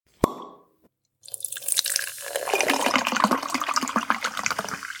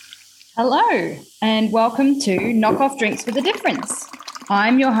Hello, and welcome to Knock Off Drinks with a Difference.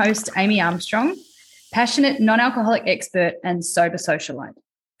 I'm your host, Amy Armstrong, passionate non-alcoholic expert and sober socialite.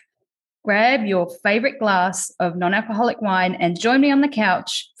 Grab your favourite glass of non-alcoholic wine and join me on the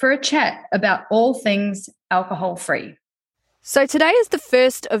couch for a chat about all things alcohol-free. So today is the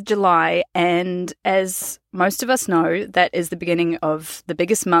 1st of July, and as most of us know, that is the beginning of the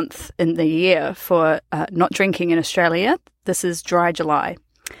biggest month in the year for not drinking in Australia. This is Dry July.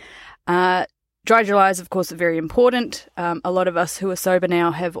 Dry July is, of course, very important. A lot of us who are sober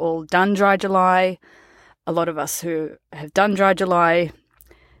now have all done Dry July. A lot of us who have done Dry July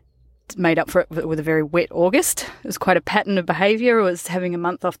made up for it with a very wet August. It was quite a pattern of behaviour. It was having a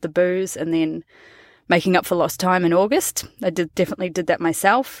month off the booze and then making up for lost time in August. I definitely did that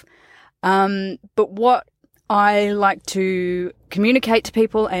myself. But what I like to communicate to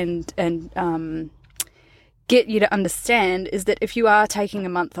people and get you to understand is that if you are taking a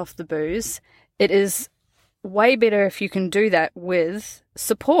month off the booze, it is way better if you can do that with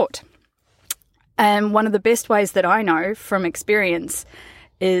support. And one of the best ways that I know from experience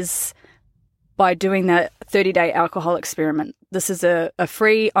is by doing the 30-day alcohol experiment. This is a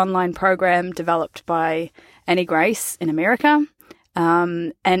free online program developed by Annie Grace in America.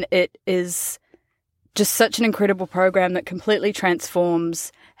 And it is just such an incredible program that completely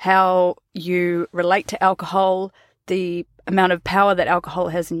transforms how you relate to alcohol, the amount of power that alcohol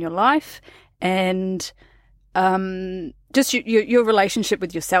has in your life, and just your relationship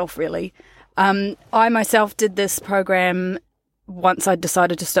with yourself, really. I myself did this program once I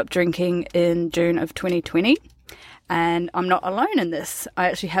decided to stop drinking in June of 2020, and I'm not alone in this. I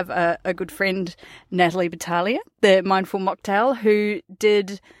actually have a good friend, Natalie Battaglia, the Mindful Mocktail, who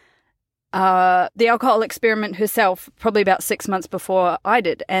did the alcohol experiment herself probably about 6 months before I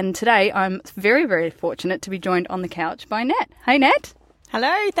did. And today I'm very, very fortunate to be joined on the couch by Nat. Hey, Nat.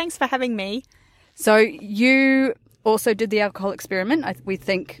 Hello, thanks for having me. So you also did the alcohol experiment. We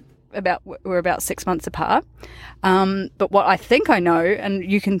think we're about 6 months apart. But what I think I know, and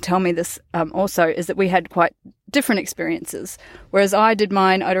you can tell me this also, is that we had quite different experiences. Whereas I did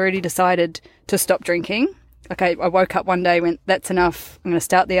mine, I'd already decided to stop drinking. Okay, I woke up one day, went, that's enough. I'm going to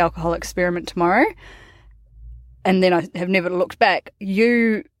start the alcohol experiment tomorrow. And then I have never looked back.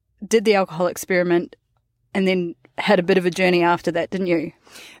 You did the alcohol experiment and then had a bit of a journey after that, didn't you?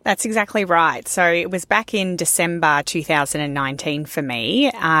 That's exactly right. So it was back in December 2019 for me,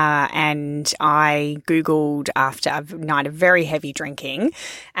 and I Googled after a night of very heavy drinking,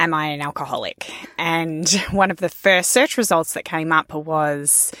 am I an alcoholic? And one of the first search results that came up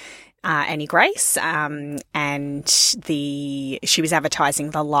was Annie Grace, and she was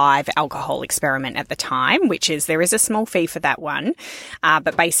advertising the live alcohol experiment at the time, which is, there is a small fee for that one,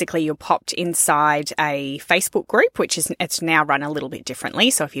 but basically you're popped inside a Facebook group, it's now run a little bit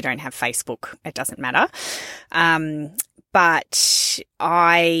differently. So if you don't have Facebook, it doesn't matter. But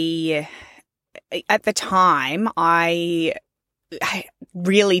at the time, I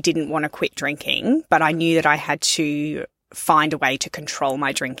really didn't want to quit drinking, but I knew that I had to find a way to control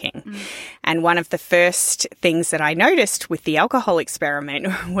my drinking. And one of the first things that I noticed with the alcohol experiment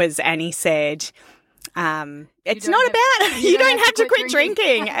was Annie said, it's not about, you don't have to quit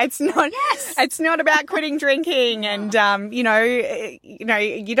drinking. It's not, yes. It's not about quitting drinking. And, you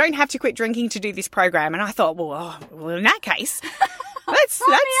don't have to quit drinking to do this program. And I thought, well, in that case, that's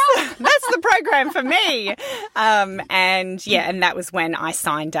the program for me. And that was when I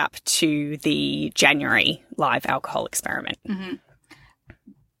signed up to the January live alcohol experiment. Mm-hmm.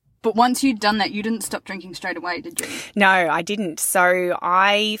 But once you'd done that, you didn't stop drinking straight away, did you? No, I didn't. So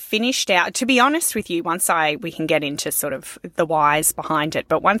I finished out, to be honest with you, we can get into sort of the whys behind it,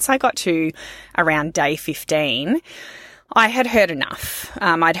 but once I got to around day 15, I had heard enough.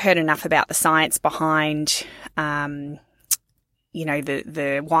 I'd heard enough about the science behind the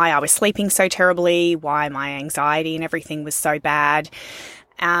why I was sleeping so terribly, why my anxiety and everything was so bad.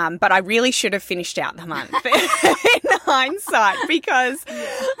 But I really should have finished out the month in hindsight, because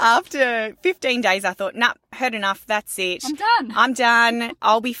after 15 days I thought, nah, heard enough, that's it. I'm done.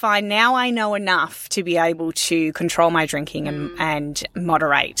 I'll be fine. Now I know enough to be able to control my drinking and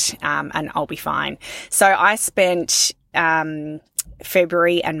moderate, and I'll be fine. So I spent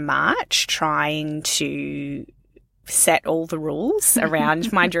February and March trying to set all the rules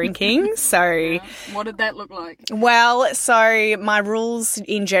around my drinking. So what did that look like? Well, so my rules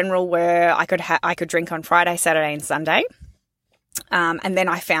in general were I could drink on Friday, Saturday and Sunday. And then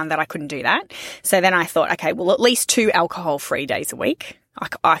I found that I couldn't do that. So then I thought, okay, well, at least 2 alcohol-free days a week.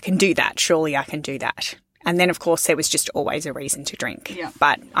 I can do that. Surely I can do that. And then, of course, there was just always a reason to drink. Yeah.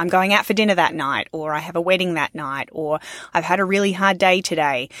 But I'm going out for dinner that night, or I have a wedding that night, or I've had a really hard day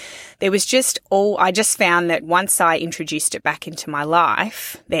today. There was I just found that once I introduced it back into my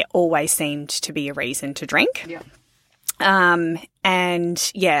life, there always seemed to be a reason to drink. Yeah.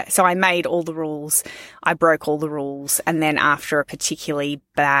 So I made all the rules. I broke all the rules. And then after a particularly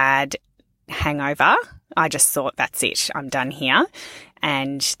bad hangover, I just thought, that's it. I'm done here.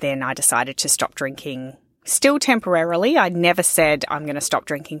 And then I decided to stop drinking. Still temporarily. I never said I'm going to stop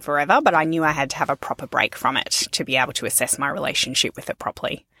drinking forever, but I knew I had to have a proper break from it to be able to assess my relationship with it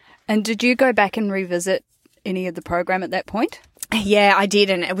properly. And did you go back and revisit any of the program at that point? Yeah, I did.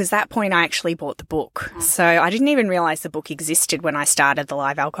 And it was that point I actually bought the book. So I didn't even realise the book existed when I started the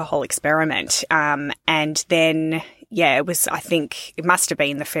live alcohol experiment. And then, I think it must have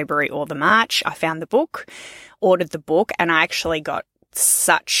been the February or the March. I found the book, ordered the book, and I actually got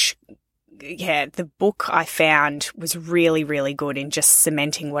the book I found was really, really good in just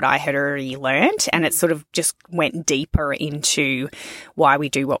cementing what I had already learnt, and it sort of just went deeper into why we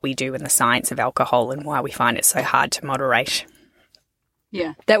do what we do in the science of alcohol and why we find it so hard to moderate.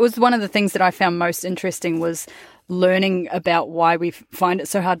 Yeah, that was one of the things that I found most interesting, was learning about why we find it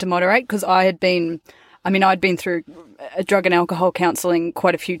so hard to moderate, because I'd been through drug and alcohol counselling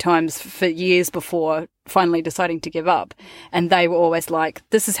quite a few times for years before finally deciding to give up. And they were always like,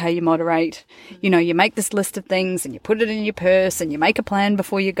 this is how you moderate. You know, you make this list of things and you put it in your purse and you make a plan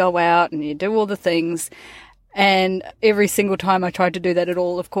before you go out and you do all the things. And every single time I tried to do that, it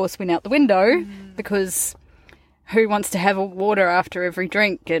all, of course, went out the window, because who wants to have a water after every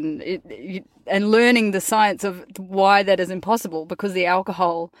drink? And learning the science of why that is impossible, because the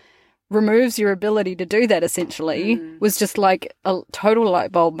alcohol removes your ability to do that, essentially, was just like a total light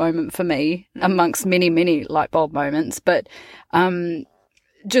bulb moment for me, amongst many, many light bulb moments. But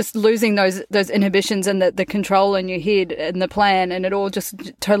just losing those inhibitions and the control in your head and the plan, and it all just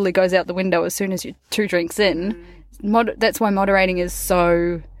totally goes out the window as soon as you're 2 drinks in. That's why moderating is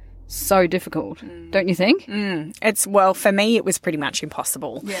so difficult, don't you think? For me, it was pretty much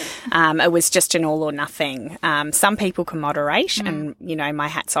impossible. Yeah. It was just an all or nothing. Some people can moderate, and, my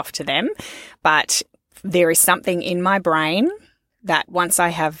hat's off to them. But there is something in my brain that once I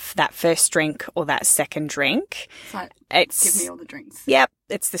have that first drink or that second drink, it's give me all the drinks. Yep,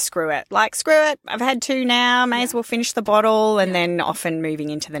 it's the screw it. Like, screw it, I've had 2 now, may as well finish the bottle, and then often moving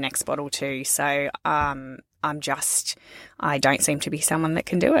into the next bottle too. So, I don't seem to be someone that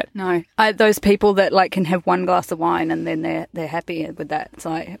can do it. No. Those people that can have 1 glass of wine and then they're happy with that. It's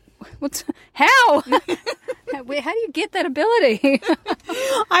like, how? How do you get that ability?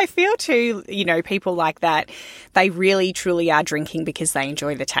 I feel too, people like that, they really truly are drinking because they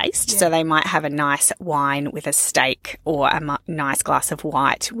enjoy the taste. Yeah. So they might have a nice wine with a steak, or a nice glass of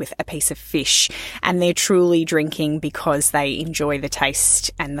white with a piece of fish, and they're truly drinking because they enjoy the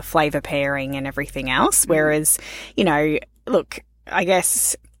taste and the flavour pairing and everything else. Whereas, look, I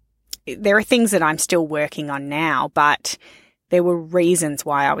guess there are things that I'm still working on now, but there were reasons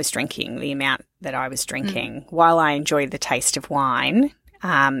why I was drinking the amount that I was drinking. While I enjoyed the taste of wine,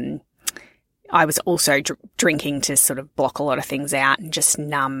 I was also drinking to sort of block a lot of things out and just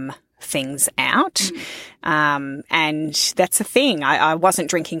numb things out. And that's the thing. I wasn't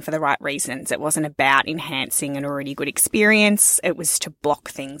drinking for the right reasons. It wasn't about enhancing an already good experience. It was to block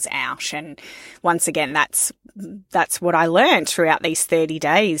things out. And once again, that's what I learned throughout these 30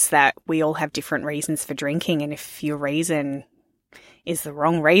 days, that we all have different reasons for drinking. And if your reason is the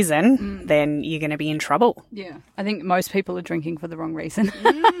wrong reason, then you're going to be in trouble. Yeah. I think most people are drinking for the wrong reason.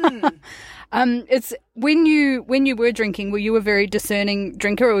 It's when you were drinking, were you a very discerning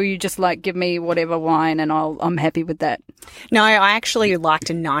drinker, or were you just like, give me whatever wine and I'm happy with that? No, I actually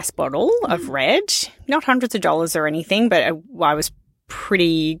liked a nice bottle of red, not hundreds of dollars or anything, but I was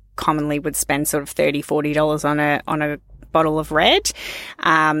pretty commonly would spend sort of $30, $40 on a bottle of red.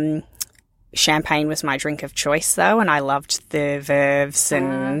 Champagne was my drink of choice, though, and I loved the Verves,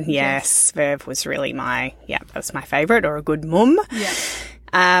 and yes, Verve was really that was my favourite, or a good mum.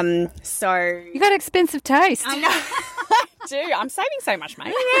 Yeah. So you got expensive taste. I know. I do. I'm saving so much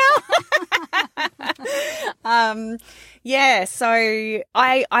money now. Yeah, so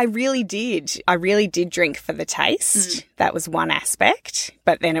I really did drink for the taste. That was one aspect.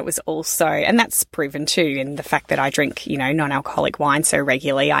 But then it was also, and that's proven too, in the fact that I drink, non-alcoholic wine so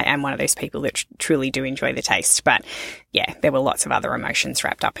regularly. I am one of those people that truly do enjoy the taste. But yeah, there were lots of other emotions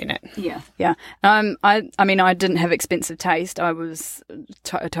wrapped up in it. Yeah, yeah. I didn't have expensive taste. I was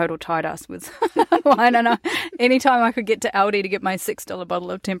a total tight ass with wine. And anytime I could get to Aldi to get my $6 bottle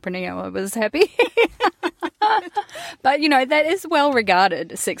of Tempranillo, I was happy. But, that is well regarded,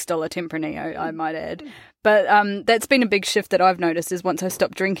 $6 Tempranillo, I might add. But that's been a big shift that I've noticed is once I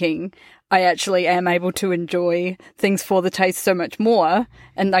stop drinking, I actually am able to enjoy things for the taste so much more.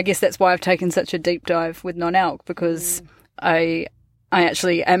 And I guess that's why I've taken such a deep dive with non-alc, because I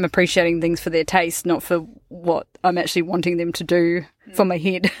actually am appreciating things for their taste, not for what I'm actually wanting them to do for my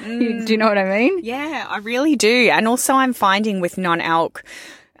head. Do you know what I mean? Yeah, I really do. And also I'm finding with non-alc,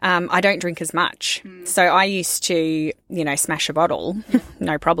 I don't drink as much. So I used to, smash a bottle,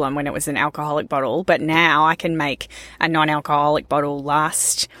 no problem when it was an alcoholic bottle. But now I can make a non-alcoholic bottle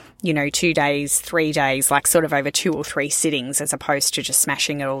last, 2 days, 3 days, like sort of over 2 or 3 sittings, as opposed to just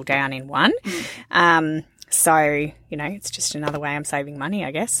smashing it all down in one. So, it's just another way I'm saving money,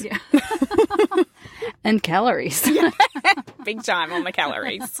 I guess. Yeah. And calories. Big time on the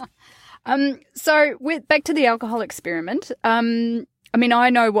calories. So back to the alcohol experiment. I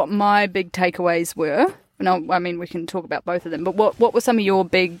know what my big takeaways were. And we can talk about both of them. But what were some of your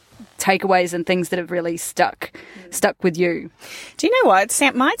big takeaways and things that have really stuck with you? Do you know what?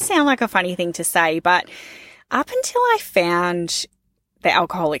 It might sound like a funny thing to say, but up until I found the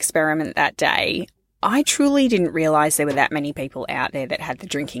alcohol experiment that day, I truly didn't realise there were that many people out there that had the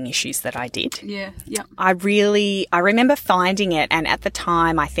drinking issues that I did. Yeah. I remember finding it, and at the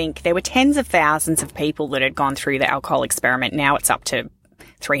time I think there were tens of thousands of people that had gone through the alcohol experiment. Now it's up to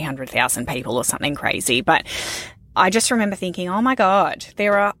 300,000 people or something crazy. But I just remember thinking, oh my God,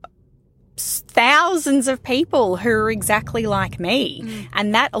 there are thousands of people who are exactly like me.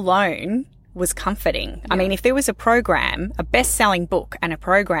 And that alone was comforting. Yeah. I mean, if there was a best-selling book and a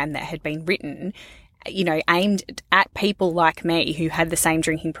program that had been written, aimed at people like me who had the same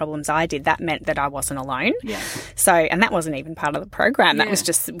drinking problems I did, that meant that I wasn't alone. Yeah. So, and that wasn't even part of the program. That was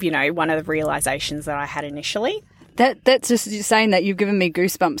just, one of the realizations that I had initially. That's just saying that you've given me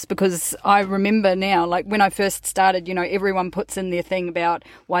goosebumps, because I remember now, like when I first started, everyone puts in their thing about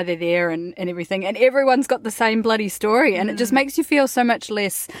why they're there and everything, and everyone's got the same bloody story, and it just makes you feel so much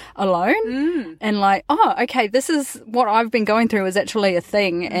less alone and like, oh, okay, this is what I've been going through is actually a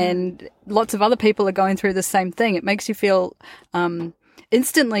thing, and lots of other people are going through the same thing. It makes you feel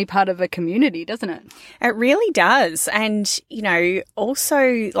instantly part of a community, doesn't it? It really does. And,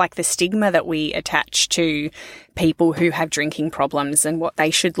 also like the stigma that we attach to people who have drinking problems and what they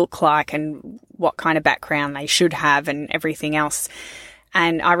should look like and what kind of background they should have and everything else.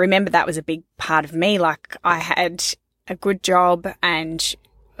 And I remember that was a big part of me. Like I had a good job and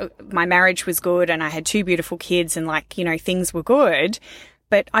my marriage was good and I had 2 beautiful kids and things were good.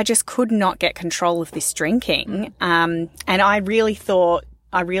 But I just could not get control of this drinking. And I really thought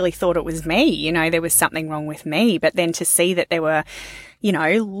it was me, there was something wrong with me. But then to see that there were,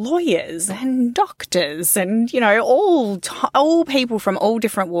 lawyers and doctors and, all people from all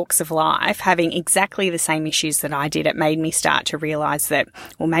different walks of life having exactly the same issues that I did, it made me start to realise that,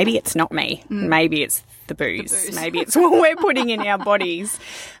 well, maybe it's not me. Maybe it's the booze. Maybe it's what we're putting in our bodies.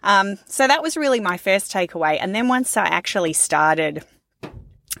 So that was really my first takeaway. And then once I actually started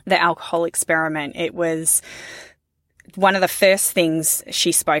the alcohol experiment, it was one of the first things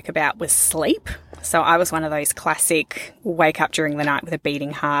she spoke about was sleep. So I was one of those classic wake up during the night with a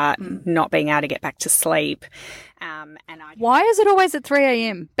beating heart, not being able to get back to sleep. Why is it always at 3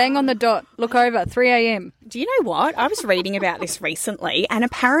 a.m? Bang on the dot, look over, 3 a.m. Do you know what? I was reading about this recently, and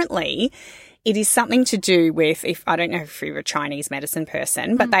apparently it is something to do with, I don't know if you're a Chinese medicine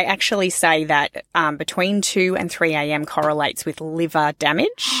person, but they actually say that between 2 and 3 a.m. correlates with liver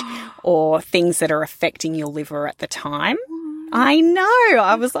damage or things that are affecting your liver at the time. I know.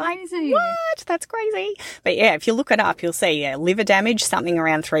 I was like, what? That's crazy. But yeah, if you look it up, you'll see liver damage, something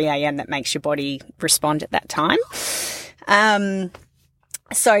around 3 a.m. that makes your body respond at that time.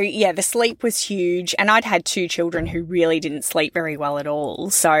 So yeah, the sleep was huge, and I'd had 2 children who really didn't sleep very well at all.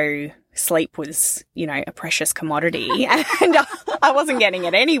 So sleep was, a precious commodity, and I wasn't getting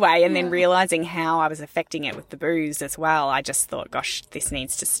it anyway. And then realizing how I was affecting it with the booze as well, I just thought, gosh, this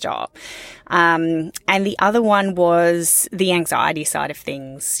needs to stop. And the other one was the anxiety side of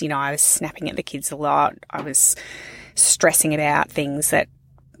things. I was snapping at the kids a lot. I was stressing about things that,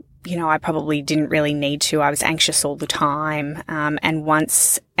 I probably didn't really need to. I was anxious all the time. And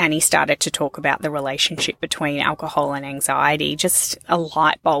once Annie started to talk about the relationship between alcohol and anxiety, just a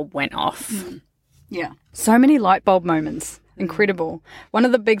light bulb went off. Yeah. So many light bulb moments. Incredible. One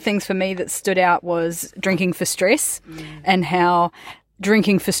of the big things for me that stood out was drinking for stress and how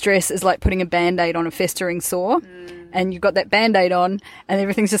drinking for stress is like putting a Band-Aid on a festering sore. And you've got that Band-Aid on and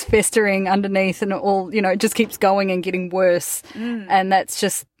everything's just festering underneath and all, it just keeps going and getting worse. And that's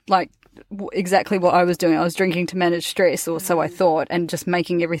just like exactly what I was doing. I was drinking to manage stress, or so I thought, and just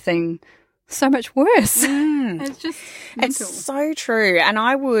making everything so much worse. It's just mental. It's so true. And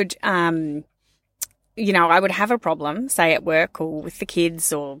I would, I would have a problem, say at work or with the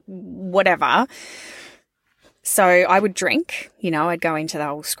kids or whatever. So I would drink, I'd go into the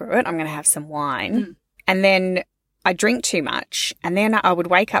whole screw it, I'm going to have some wine. And then I'd drink too much, and then I would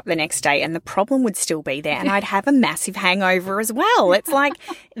wake up the next day and the problem would still be there, and I'd have a massive hangover as well. It's like,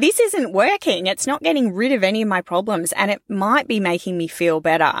 this isn't working. It's not getting rid of any of my problems, and it might be making me feel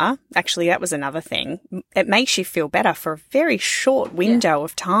better. Actually, that was another thing. It makes you feel better for a very short window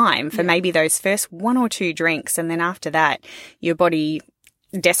of time, for maybe those first 1 or 2 drinks, and then after that, your body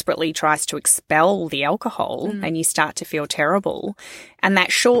desperately tries to expel the alcohol and you start to feel terrible. And that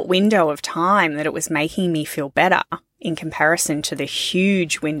short window of time that it was making me feel better in comparison to the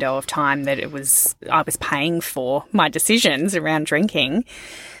huge window of time that I was paying for my decisions around drinking,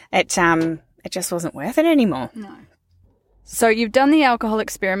 it just wasn't worth it anymore. No. So you've done the alcohol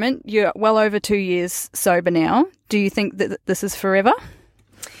experiment. You're well over 2 years sober now. Do you think that this is forever?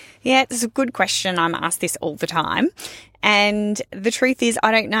 Yeah, it's a good question. I'm asked this all the time. And the truth is,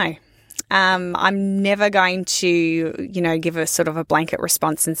 I don't know. I'm never going to, give a sort of a blanket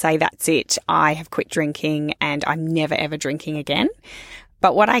response and say, that's it. I have quit drinking and I'm never, ever drinking again.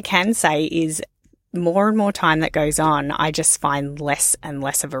 But what I can say is more and more time that goes on, I just find less and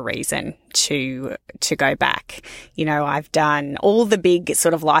less of a reason to go back. I've done all the big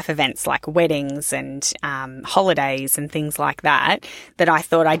sort of life events like weddings and holidays and things like that I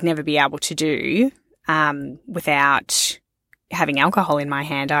thought I'd never be able to do without having alcohol in my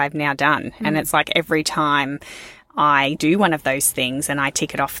hand. I've now done. And it's like every time I do one of those things and I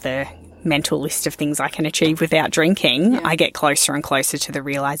tick it off the mental list of things I can achieve without drinking, I get closer and closer to the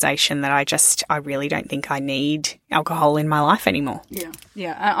realization that I really don't think I need alcohol in my life anymore.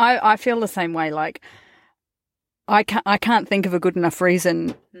 Yeah. I feel the same way. Like, I can't think of a good enough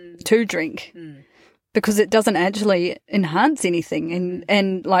reason to drink. Because it doesn't actually enhance anything.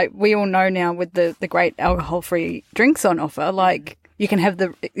 And like we all know now with the great alcohol-free drinks on offer, like you can have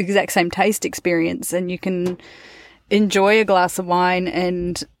the exact same taste experience and you can enjoy a glass of wine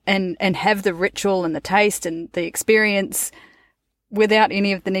and have the ritual and the taste and the experience without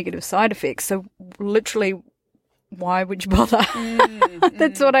any of the negative side effects. So literally, why would you bother?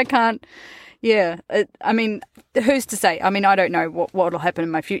 That's what I can't... Yeah. Who's to say? I don't know what will happen in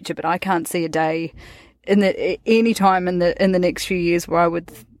my future, but I can't see a day any time in the next few years where I would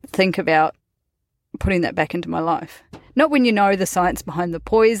think about putting that back into my life. Not when you know the science behind the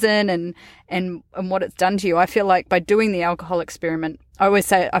poison and what it's done to you. I feel like by doing the alcohol experiment, I always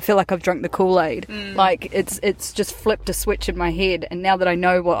say I feel like I've drunk the Kool-Aid. Like it's just flipped a switch in my head, and now that I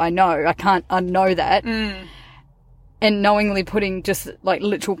know what I know, I can't unknow that. And knowingly putting just like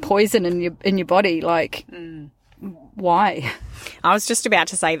literal poison in your body, like why? I was just about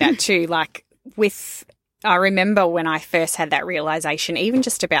to say that too. Like I remember when I first had that realization, even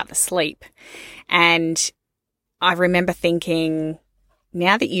just about the sleep, and I remember thinking,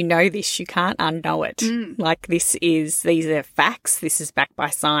 now that you know this, you can't unknow it. Like these are facts. This is backed by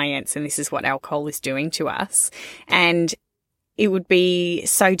science, and this is what alcohol is doing to us. And it would be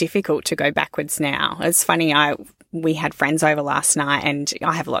so difficult to go backwards now. It's funny, we had friends over last night, and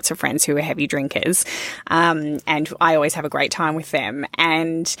I have lots of friends who are heavy drinkers, and I always have a great time with them.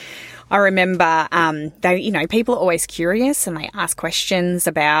 And I remember, people are always curious and they ask questions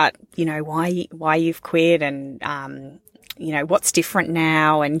about, why you've quit and, what's different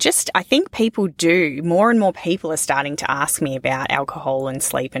now. And just, I think people do, more and more people are starting to ask me about alcohol and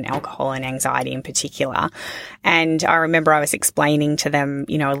sleep and alcohol and anxiety in particular. And I remember I was explaining to them,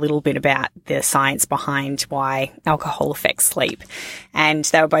 a little bit about the science behind why alcohol affects sleep. And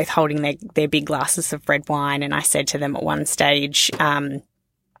they were both holding their big glasses of red wine. And I said to them at one stage,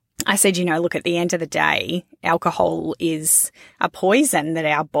 I said, look, at the end of the day, alcohol is a poison that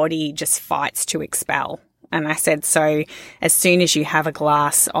our body just fights to expel. And I said, so as soon as you have a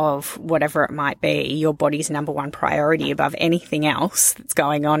glass of whatever it might be, your body's number one priority above anything else that's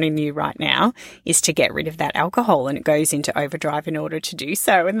going on in you right now is to get rid of that alcohol. And it goes into overdrive in order to do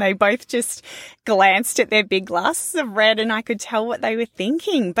so. And they both just glanced at their big glasses of red, and I could tell what they were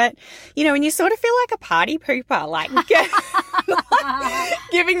thinking. But, and you sort of feel like a party pooper, like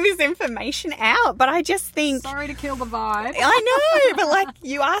giving this information out. But I just think... Sorry to kill the vibe. I know, but like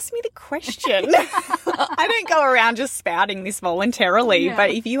you asked me the question. I don't go around just spouting this voluntarily,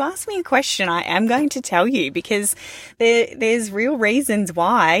 but if you ask me a question, I am going to tell you, because there's real reasons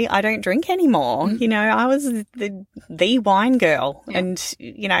why I don't drink anymore. I was the wine girl, and,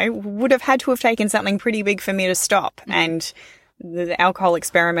 would have had to have taken something pretty big for me to stop. And the alcohol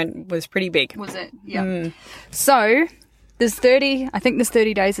experiment was pretty big. Was it? Yeah. So there's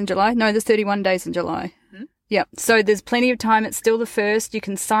 30 days in July. No, there's 31 days in July. Mm-hmm. Yep. So there's plenty of time. It's still the 1st. You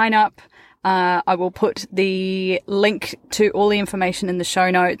can sign up. I will put the link to all the information in the show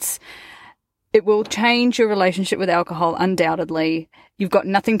notes. It will change your relationship with alcohol, undoubtedly. You've got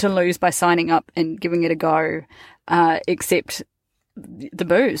nothing to lose by signing up and giving it a go, except the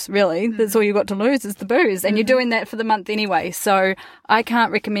booze, really. That's all you've got to lose is the booze. And you're doing that for the month anyway. So I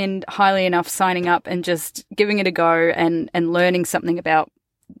can't recommend highly enough signing up and just giving it a go and learning something about,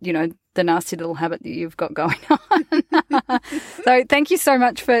 the nasty little habit that you've got going on. So thank you so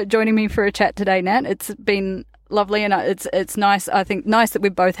much for joining me for a chat today, Nat. It's been lovely, and it's nice. I think nice that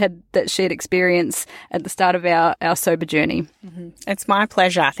we've both had that shared experience at the start of our sober journey. Mm-hmm. It's my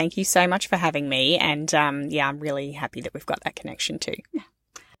pleasure. Thank you so much for having me, and I'm really happy that we've got that connection too. Yeah.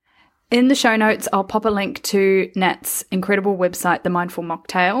 In the show notes, I'll pop a link to Nat's incredible website, The Mindful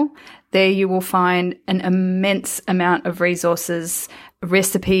Mocktail. There you will find an immense amount of resources,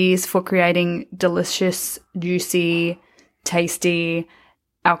 recipes for creating delicious, juicy, tasty,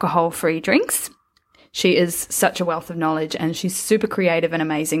 alcohol-free drinks. She is such a wealth of knowledge, and she's super creative and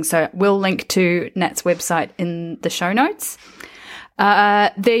amazing. So we'll link to Nat's website in the show notes.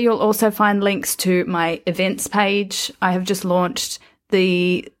 There you'll also find links to my events page. I have just launched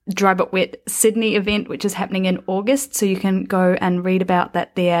the Dry But Wet Sydney event, which is happening in August. So you can go and read about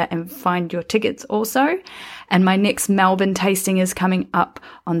that there and find your tickets also. And my next Melbourne tasting is coming up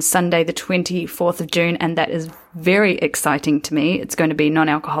on Sunday, the 24th of June. And that is very exciting to me. It's going to be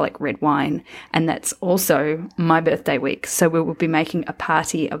non-alcoholic red wine. And that's also my birthday week. So we will be making a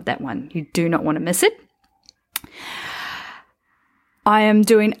party of that one. You do not want to miss it. I am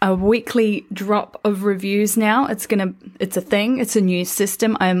doing a weekly drop of reviews now. It's a thing. It's a new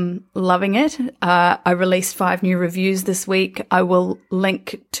system. I'm loving it. I released 5 new reviews this week. I will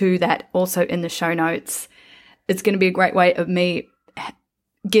link to that also in the show notes. It's going to be a great way of me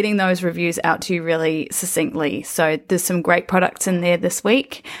getting those reviews out to you really succinctly. So there's some great products in there this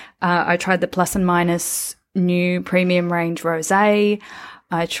week. I tried the Plus and Minus new premium range rosé.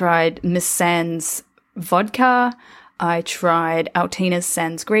 I tried Miss Sand's vodka. I tried Altina's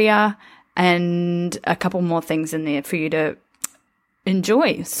Sangria, and a couple more things in there for you to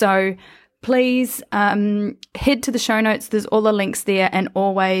enjoy. So please head to the show notes. There's all the links there, and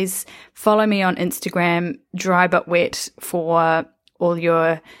always follow me on Instagram, Dry But Wet, for all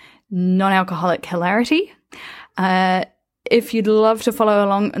your non-alcoholic hilarity. If you'd love to follow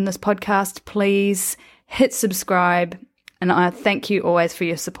along in this podcast, please hit subscribe, and I thank you always for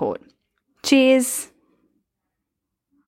your support. Cheers.